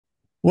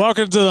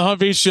Welcome to the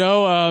Humvee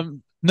Show.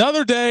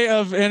 Another day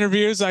of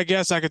interviews, I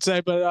guess I could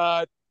say.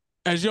 But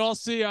as you all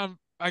see,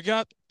 I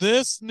got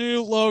this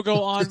new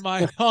logo on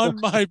my on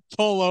my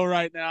polo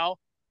right now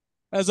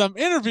as I'm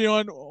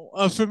interviewing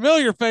a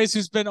familiar face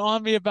who's been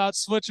on me about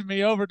switching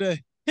me over to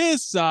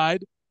his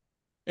side.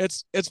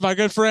 It's my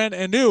good friend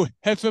and new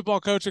head football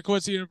coach at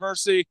Quincy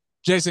University,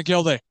 Jason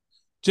Killday.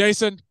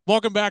 Jason,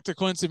 welcome back to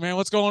Quincy, man.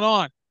 What's going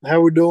on? How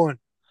we doing?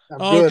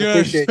 I'm Oh, good. good.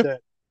 Appreciate that.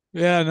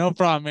 Yeah, no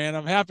problem, man.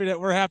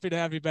 We're happy to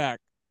have you back.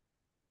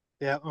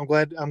 Yeah, I'm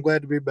glad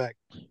to be back.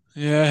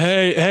 Yeah,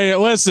 hey,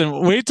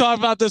 listen, we talked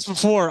about this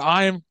before.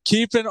 I am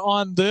keeping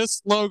on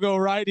this logo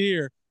right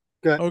here.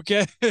 Good.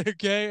 Okay,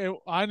 okay.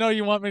 I know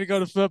you want me to go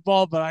to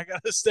football, but I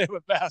gotta stay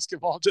with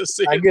basketball, just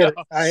so I you get it.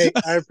 I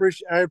know. I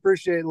appreciate I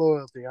appreciate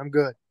loyalty. I'm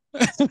good.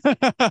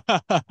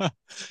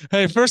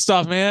 Hey, first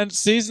off, man,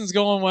 season's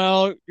going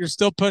well. You're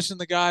still pushing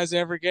the guys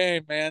every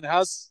game, man.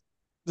 How's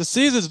the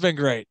season's been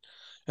great,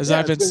 as Yeah,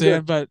 I've it's been been good.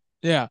 seeing, but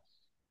yeah,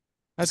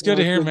 that's good No,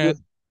 to it's hear, been man.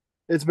 good.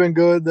 It's been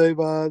good.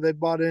 They've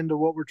bought into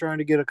what we're trying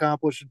to get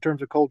accomplished in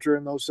terms of culture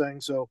and those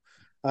things. So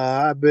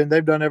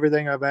they've done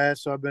everything I've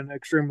asked. So I've been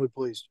extremely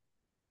pleased.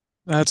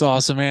 That's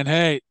awesome, man.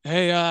 Hey,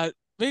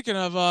 speaking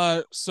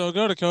of so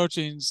go to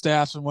coaching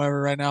staffs and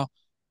whatever right now.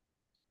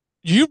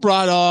 You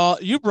brought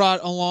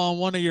along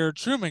one of your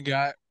Truman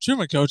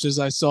coaches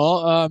I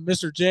saw,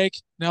 Mr.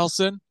 Jake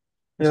Nelson,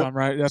 if Yep. I'm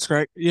right. That's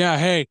correct. Yeah.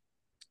 Hey,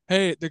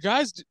 the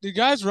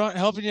guys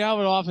helping you out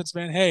with offense,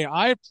 man. Hey,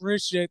 I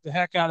appreciate the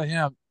heck out of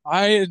him.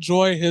 I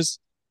enjoy his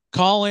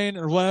calling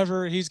or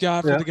whatever he's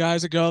got for Yeah. the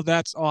guys to go.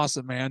 That's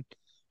awesome, man.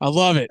 I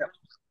love it.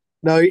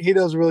 No, he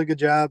does a really good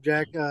job.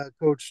 Jack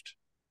coached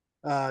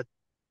uh,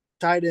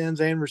 tight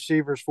ends and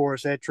receivers for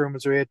us at Truman.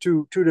 So he had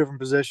two different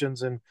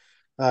positions, and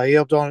he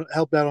helped out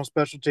on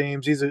special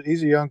teams. He's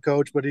a young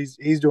coach, but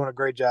he's doing a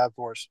great job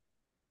for us.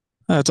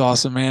 That's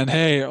awesome, man.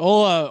 Hey,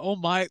 oh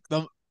Mike,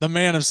 the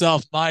man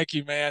himself,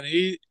 Mikey, man.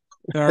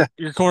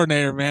 Your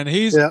coordinator, man.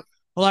 He's Yeah,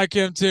 like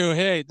him too.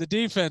 Hey, the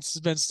defense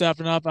has been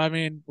stepping up. I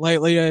mean,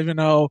 lately, even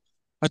though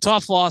a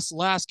tough loss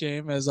last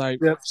game, as I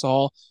yeah,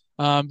 saw.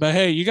 But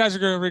hey, you guys are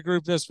going to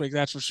regroup this week,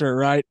 that's for sure,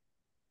 right?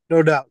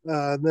 no doubt.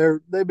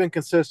 They've been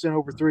consistent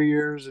over 3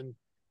 years, and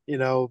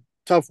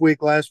tough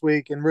week last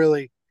week, and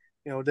really,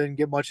 didn't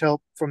get much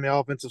help from the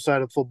offensive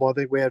side of football. I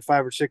think we had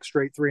five or six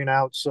straight three and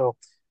outs, so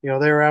they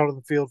were out of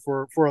the field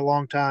for a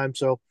long time.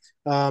 So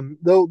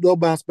they'll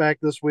bounce back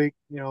this week.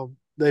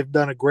 They've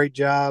done a great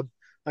job,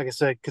 like I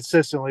said,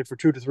 consistently for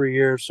 2 to 3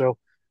 years. So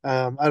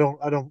I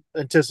don't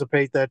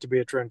anticipate that to be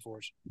a trend for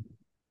us.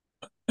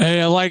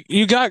 Hey, like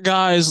you got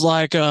guys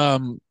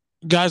on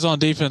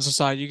defensive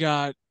side. You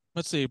got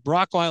let's see,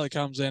 Brock Wiley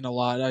comes in a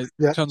lot. I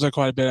Yep, comes in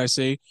quite a bit. I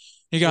see.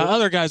 You got yep,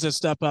 other guys that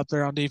step up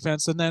there on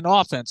defense, and then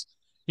offense.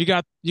 You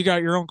got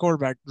your own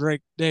quarterback,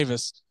 Drake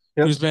Davis,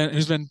 yep, who's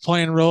been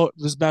playing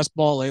his best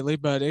ball lately.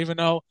 But even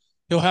though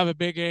he'll have a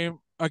big game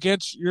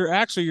against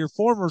your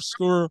former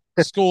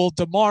school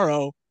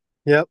tomorrow,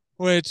 yep.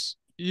 which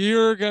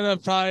you're gonna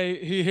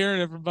probably he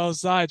hearing it from both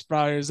sides.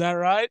 Probably is that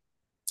right?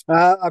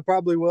 I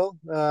probably will.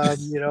 Like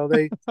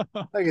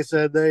I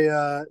said,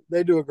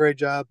 they do a great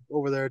job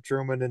over there at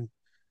Truman, and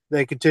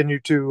they continue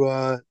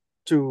to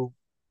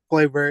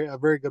play a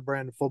very good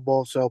brand of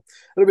football. So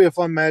it'll be a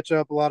fun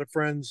matchup. A lot of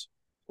friends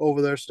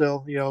over there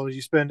still.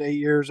 You spend 8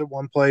 years at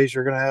one place,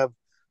 you're gonna have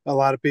a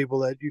lot of people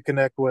that you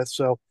connect with.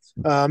 So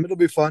it'll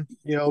be fun.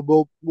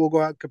 We'll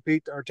go out and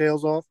compete our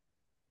tails off.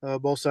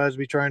 Both sides will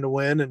be trying to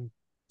win, and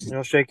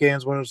shake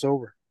hands when it's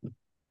over.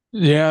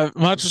 Yeah,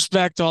 much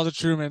respect to all the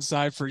Truman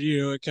side for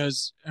you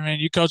because I mean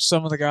you coach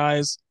some of the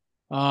guys.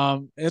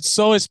 It's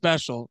always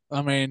special.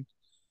 Hey,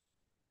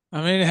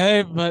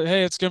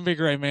 it's gonna be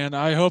great, man.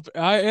 I hope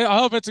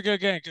it's a good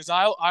game because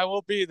I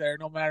will be there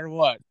no matter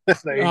what.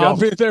 There you I'll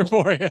go. be there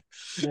for you.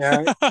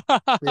 Yeah,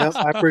 yeah.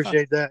 I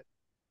appreciate that.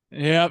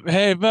 Yep.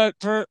 Hey, but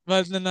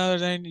another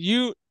thing,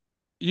 you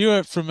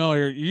are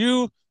familiar.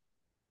 You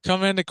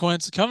coming into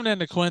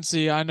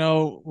Quincy, I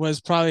know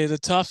was probably the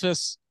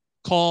toughest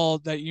call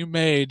that you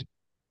made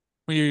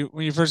when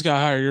you first got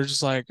hired. You're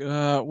just like,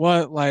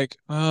 what? Like,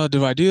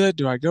 do I do that?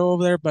 Do I go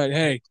over there? But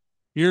hey,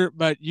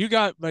 but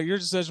your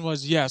decision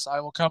was yes, I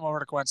will come over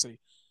to Quincy.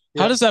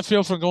 How Yep. does that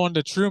feel from going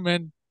to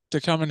Truman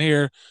to coming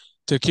here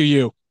to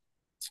QU?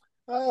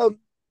 Um,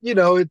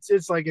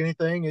 it's like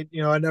anything.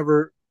 I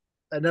never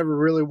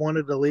really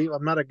wanted to leave.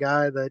 I'm not a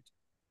guy that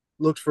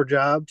looks for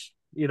jobs.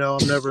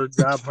 I'm never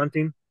job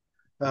hunting.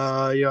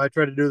 I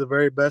try to do the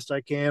very best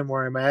I can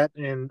where I'm at,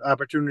 and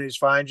opportunities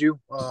find you.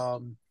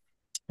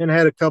 And I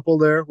had a couple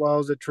there while I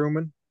was at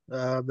Truman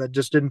that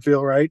just didn't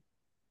feel right.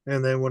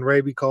 And then when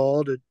Raby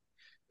called, it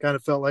kind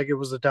of felt like it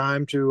was the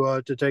time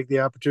to take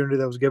the opportunity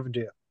that was given to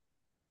you.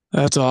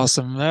 That's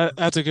awesome.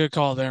 That's a good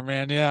call there,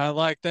 man. Yeah, I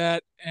like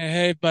that.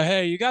 And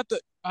hey, you got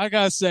the. I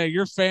gotta say,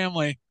 your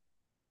family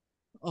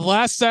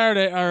last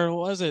Saturday, or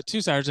was it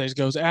 2 Saturdays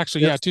ago?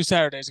 Actually, Yep. yeah, 2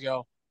 Saturdays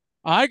ago.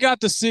 I got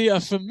to see a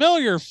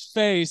familiar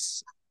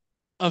face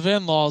of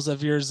in-laws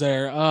of yours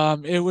there.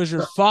 It was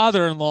your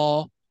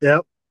father-in-law,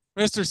 Yep.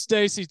 Mr.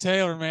 Stacy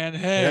Taylor, man. Yeah.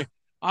 Hey,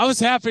 I was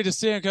happy to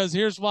see him because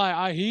here's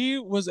why. He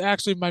was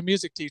actually my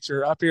music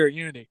teacher up here at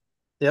Uni.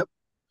 Yep.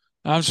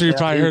 I'm sure you Yeah.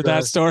 probably He's heard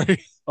that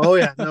story. oh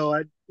yeah.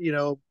 No,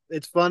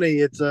 it's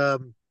funny.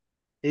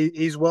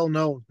 He's well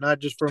known, not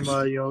just from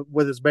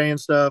with his band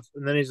stuff,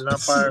 and then he's an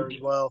umpire as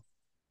well.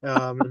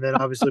 And then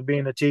obviously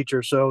being a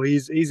teacher. So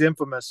he's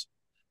infamous.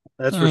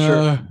 That's for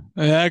sure.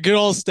 Yeah, good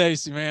old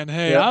Stacy, man.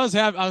 Hey, Yep.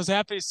 I was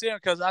happy to see him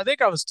because I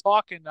think I was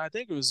talking. I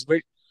think it was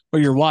with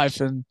your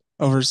wife and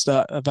over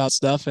stuff about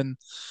stuff, and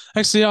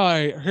actually,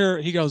 I hear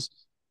he goes,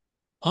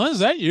 "Huh, is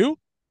that you?"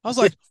 I was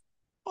like,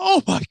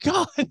 "Oh my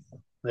god!"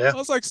 Yeah. I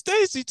was like,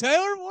 "Stacy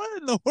Taylor, what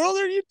in the world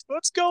are you?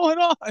 What's going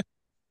on?"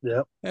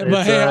 Yep. But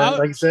It's hey,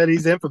 like I said,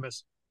 he's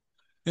infamous.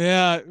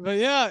 yeah, but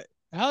yeah,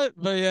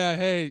 but yeah,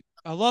 hey,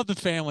 I love the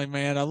family,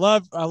 man. I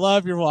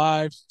love your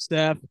wife,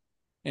 Steph,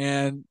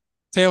 and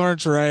Taylor and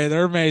Trey.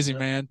 They're amazing, Yep.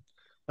 man.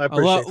 I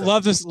appreciate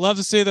that. Love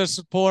to see their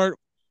support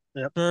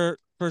Yep. for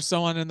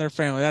someone in their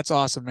family. That's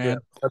awesome, Yeah. man.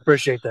 I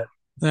appreciate that.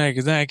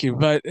 Thank you.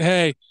 But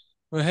hey,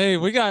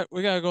 we got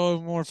to go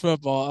over more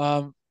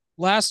football.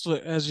 Last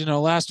week, as you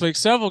know, last week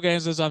several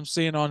games as I'm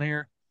seeing on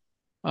here.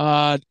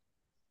 Uh,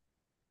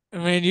 I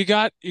mean, you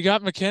got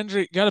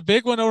McKendree, got a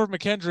big one over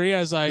McKendree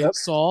as I Yep.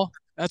 saw.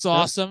 That's Yep.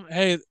 awesome.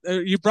 Hey,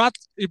 you brought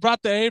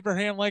the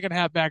Abraham Lincoln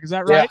hat back. Is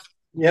that Yeah. right?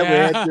 Yeah. We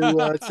had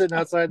Yeah. to sitting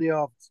outside the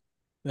office.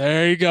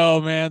 There you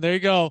go, man. There you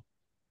go.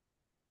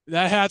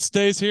 That hat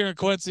stays here in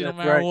Quincy no That's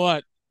matter right.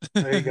 what.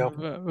 There you go.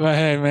 But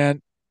hey,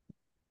 man,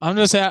 I'm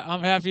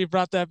happy you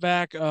brought that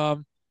back.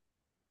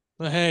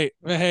 But hey,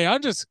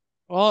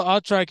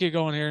 I'll try to keep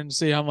going here and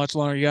see how much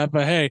longer you got.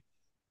 But hey,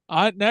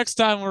 I next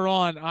time we're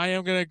on, I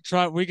am gonna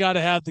try. We got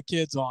to have the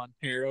kids on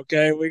here,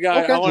 okay? Okay.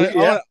 I Yeah.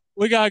 want,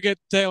 we gotta get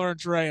Taylor and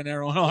Trey and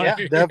everyone on Yeah.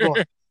 here.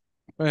 Definitely.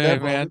 But hey,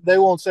 Definitely. man. They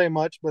won't say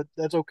much, but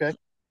that's okay.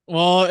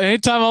 Well,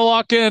 anytime I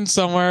walk in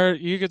somewhere,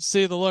 you could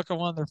see the look on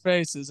one of their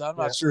faces. I'm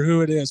Yeah. not sure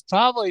who it is.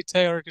 Probably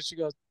Taylor, because she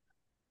goes.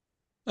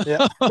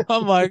 Yeah.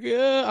 I'm like,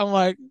 yeah. I'm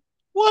like,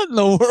 what in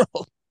the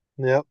world?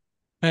 Yep.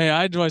 Hey,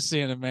 I enjoy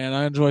seeing it, man.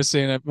 I enjoy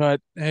seeing it.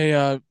 But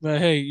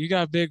hey, you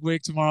got a big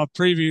week tomorrow.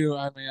 Preview.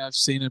 I mean, I've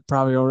seen it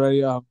probably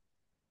already.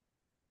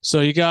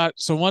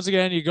 So once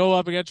again, you go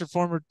up against your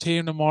former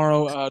team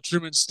tomorrow,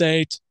 Truman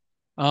State.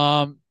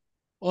 Um,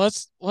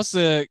 what's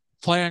the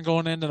plan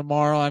going into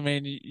tomorrow? I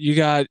mean, you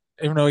got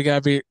even though you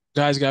gotta be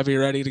guys gotta be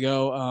ready to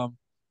go.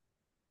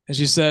 As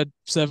you said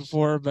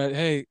before, but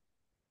hey,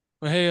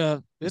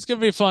 it's gonna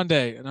be a fun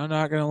day, and I'm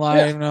not gonna lie,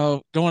 Yeah. even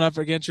though going up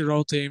against your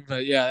old team,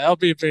 but yeah, that'll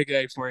be a big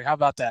day for you. How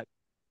about that?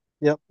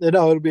 Yep. No,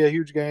 it'll be a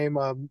huge game.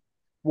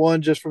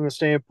 One, just from the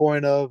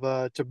standpoint of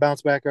to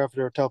bounce back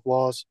after a tough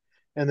loss,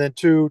 and then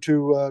two,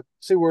 to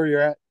see where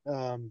you're at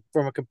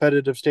from a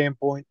competitive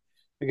standpoint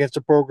against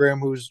a program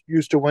who's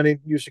used to winning,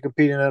 used to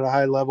competing at a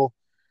high level.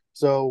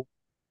 So,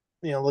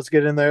 let's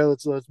get in there.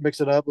 Let's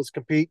mix it up. Let's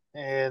compete,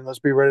 and let's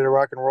be ready to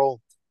rock and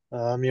roll.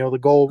 The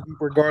goal,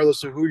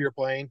 regardless of who you're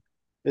playing,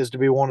 is to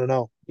be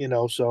 1-0.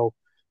 So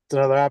it's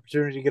another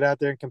opportunity to get out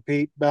there and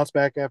compete, bounce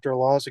back after a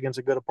loss against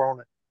a good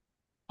opponent.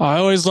 I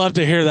always love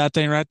to hear that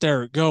thing right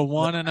there. Go Yep.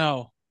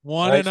 1-0,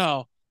 one Right. and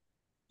zero.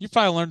 You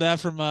probably learned that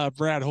from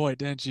Brad Hoyt,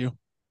 didn't you?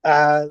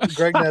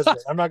 Greg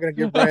Nesbitt. I'm not going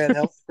to give Brad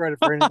help credit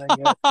for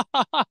anything yet.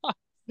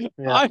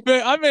 Yeah.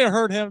 I may have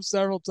heard him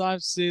several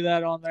times see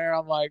that on there.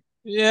 I'm like,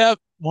 yep,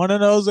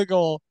 1-0's a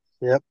goal.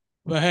 Yep.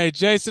 But hey,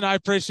 Jason, I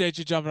appreciate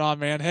you jumping on,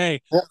 man.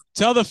 Hey, Yep.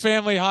 tell the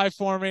family hi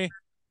for me.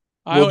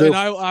 We'll do.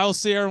 I'll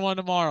see everyone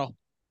tomorrow.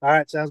 All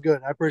right. Sounds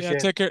good. I Yeah,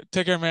 appreciate it.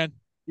 take care, man.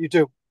 You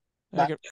too. Bye. Take care.